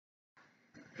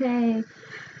Okay,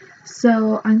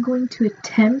 so I'm going to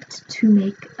attempt to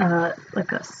make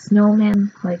like a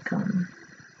snowman like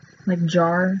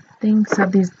jar thing. So I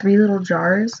have these 3 little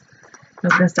jars.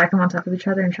 I'm gonna stack them on top of each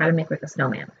other and try to make like a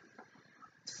snowman.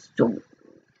 So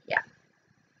yeah,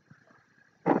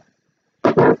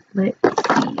 let's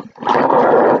see.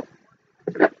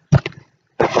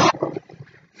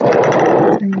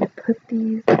 I need to put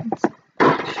these in.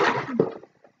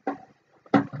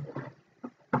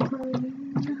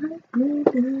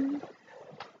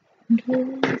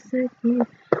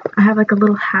 I have like a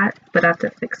little hat, but I have to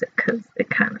fix it because it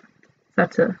kind of, so I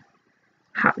have to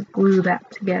hot glue that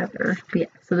together. But yeah,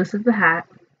 so this is the hat.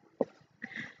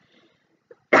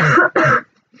 I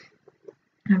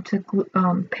have to glue,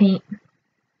 paint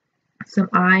some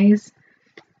eyes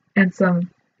and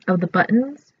some of the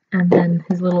buttons, and then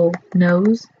his little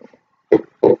nose.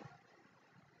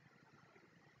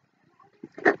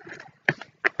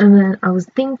 And then I was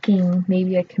thinking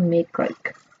maybe I can make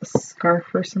like a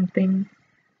scarf or something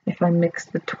if I mix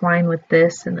the twine with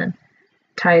this and then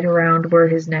tie it around where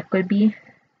his neck would be.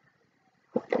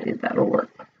 Hopefully that'll work.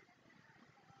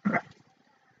 Alright,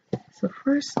 so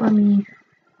first let me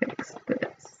fix this.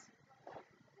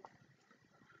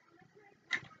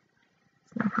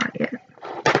 It's not hot yet.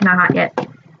 Not hot yet.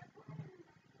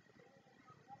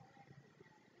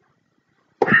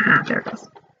 Ah, there it goes.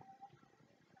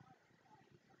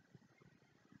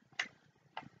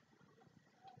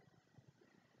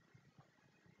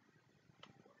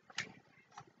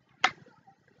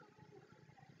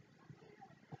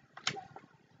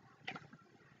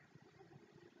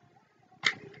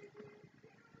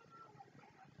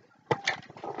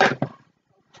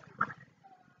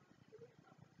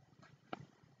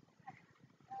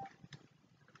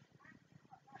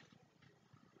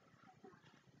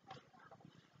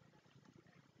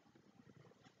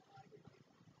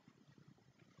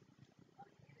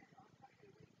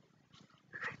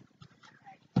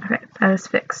 Okay, that is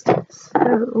fixed. So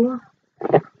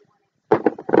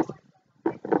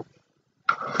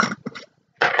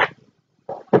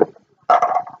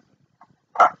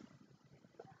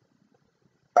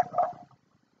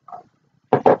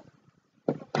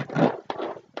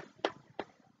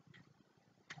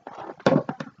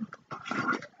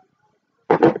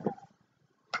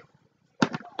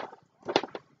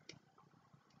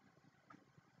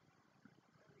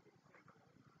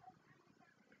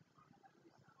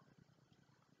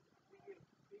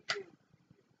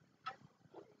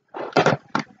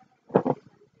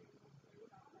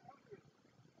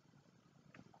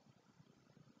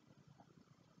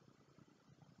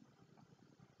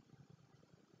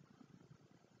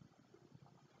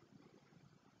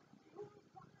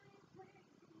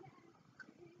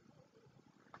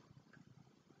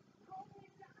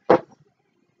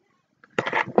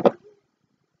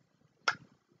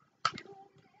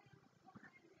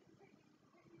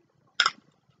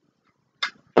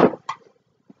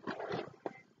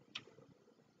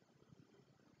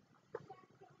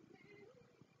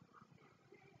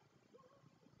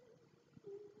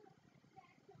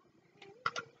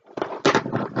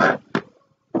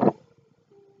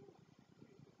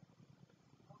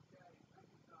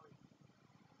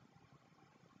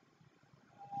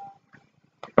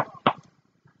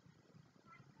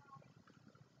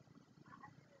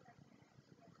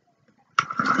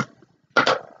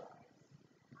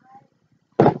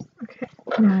okay,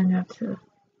 now I have to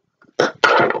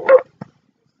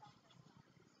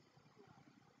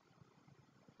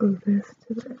glue this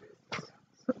to this.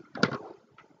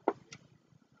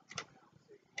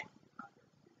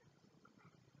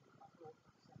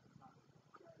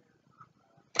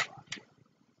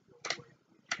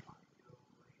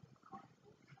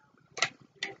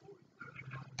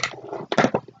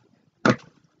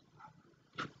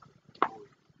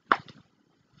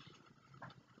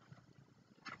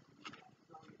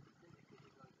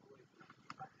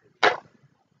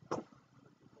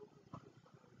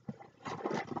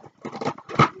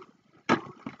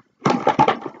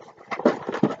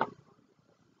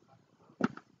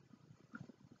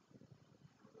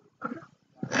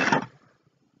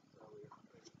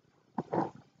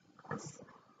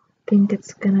 I think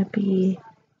it's gonna be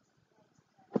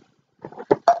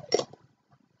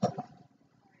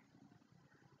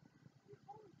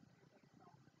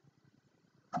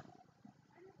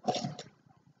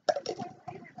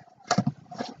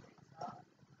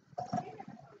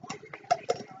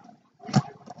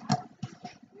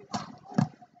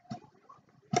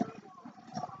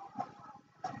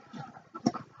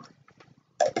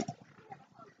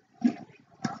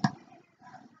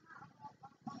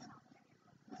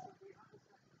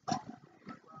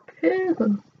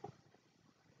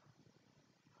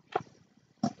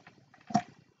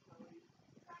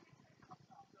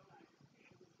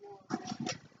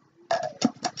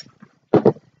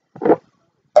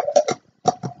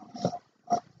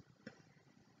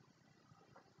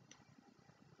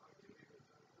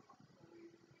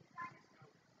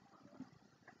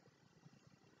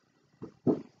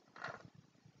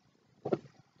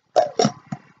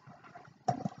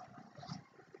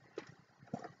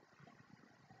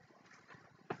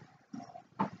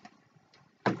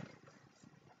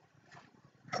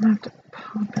I have to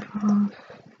pop it off.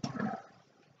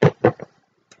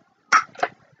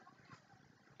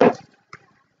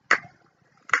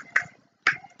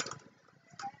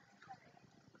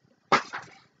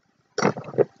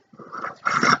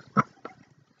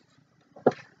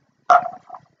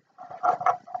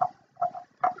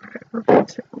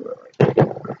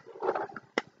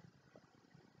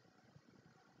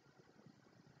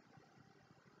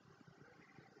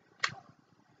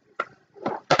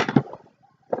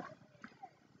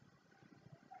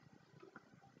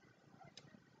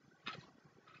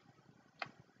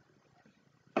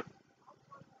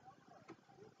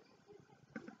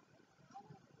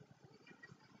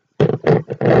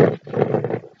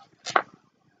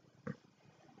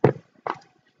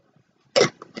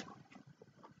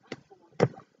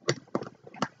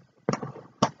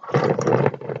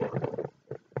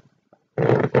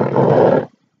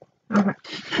 Okay,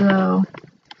 so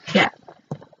yeah.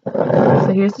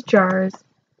 So here's the jars.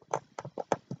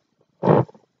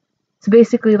 So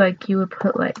basically, like, you would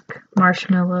put like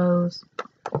marshmallows,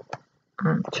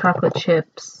 chocolate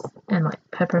chips, and like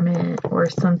peppermint or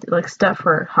something, like stuff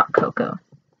for hot cocoa,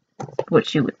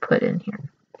 which you would put in here.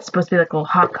 It's supposed to be like a little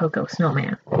hot cocoa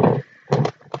snowman.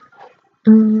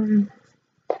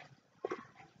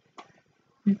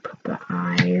 We put the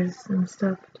eyes and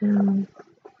stuff down.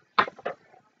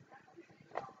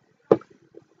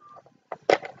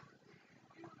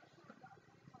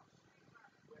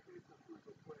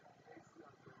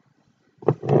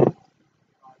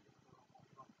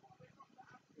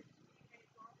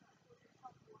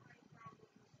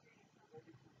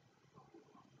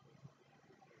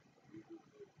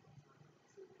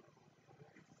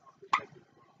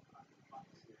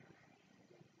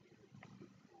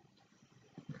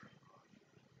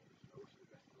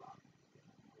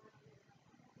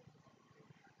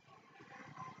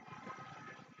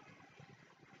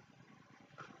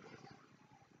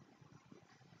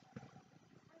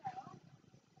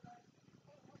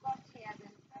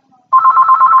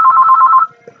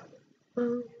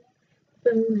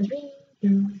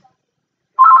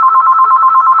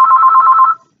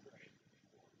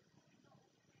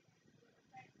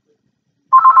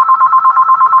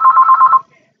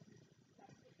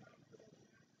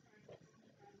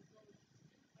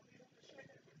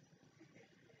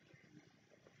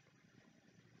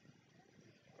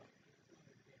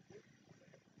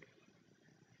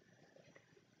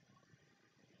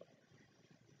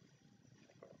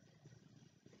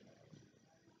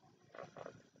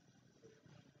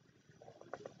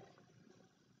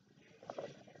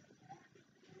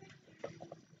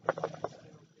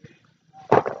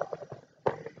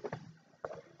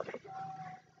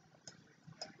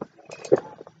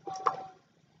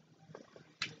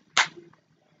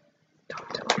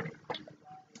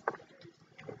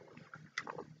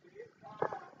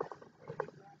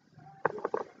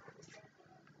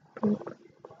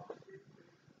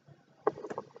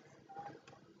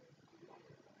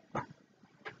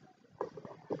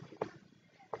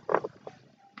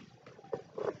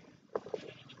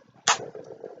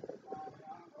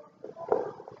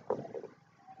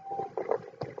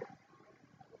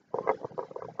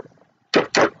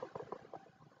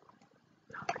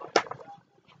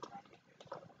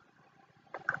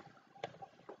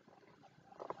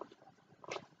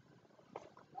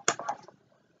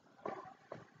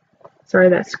 Sorry,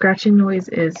 that scratching noise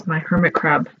is my hermit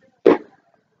crab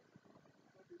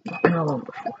walking all over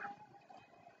the floor.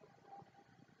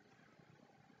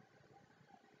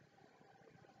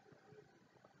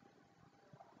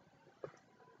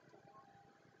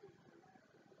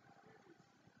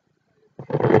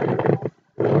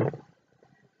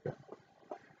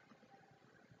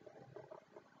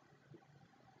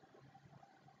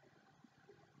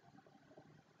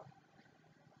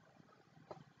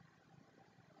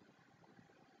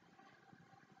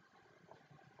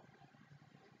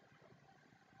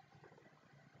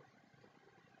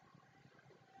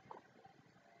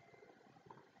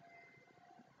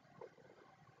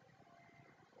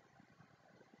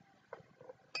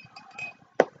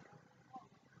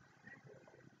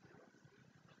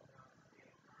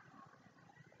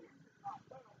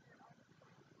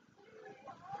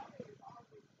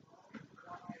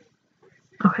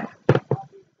 Okay.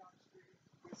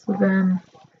 So then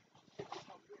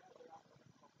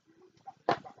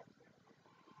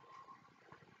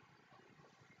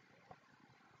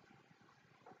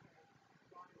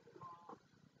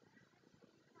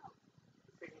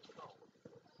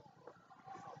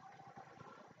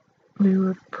we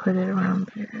would put it around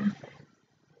there.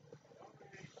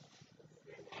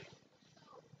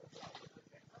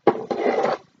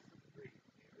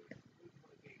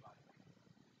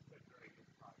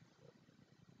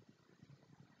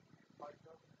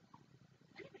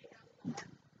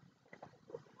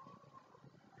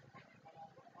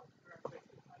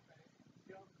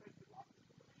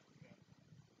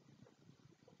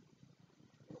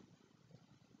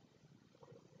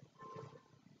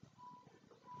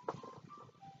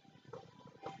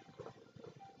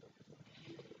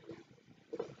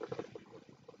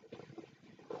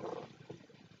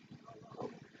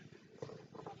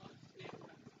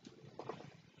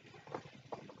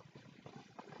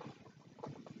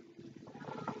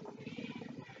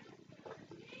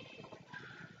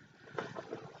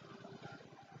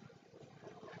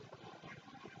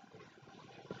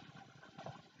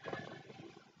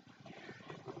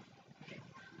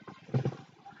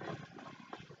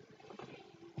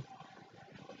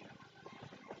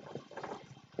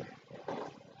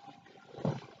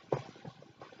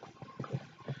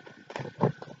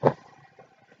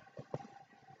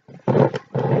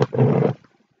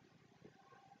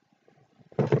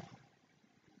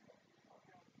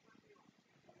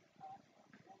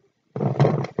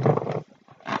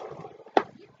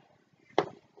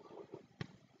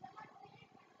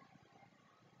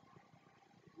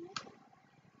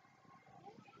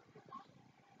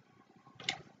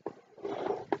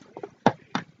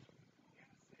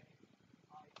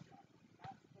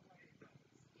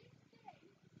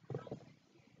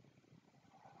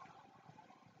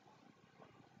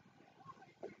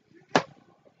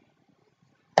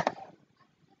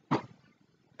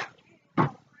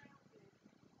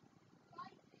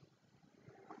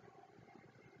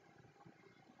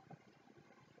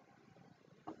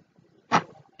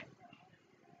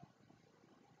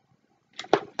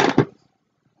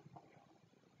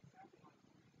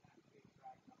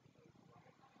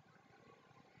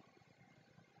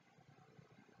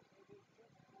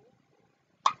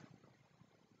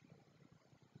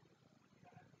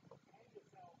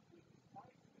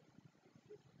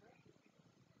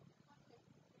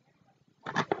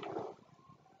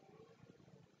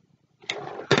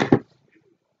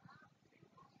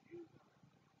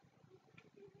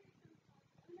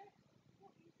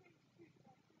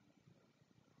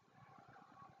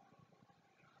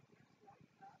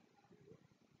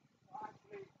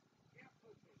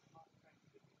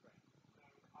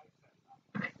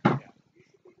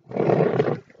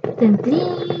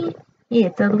 Dun-dee.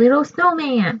 It's a little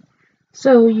snowman.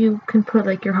 So you can put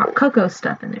like your hot cocoa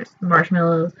stuff in there,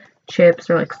 marshmallows, chips,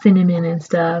 or like cinnamon and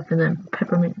stuff, and then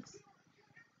peppermints.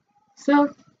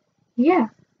 So yeah.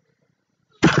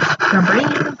 Number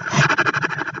 8.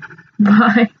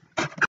 Bye.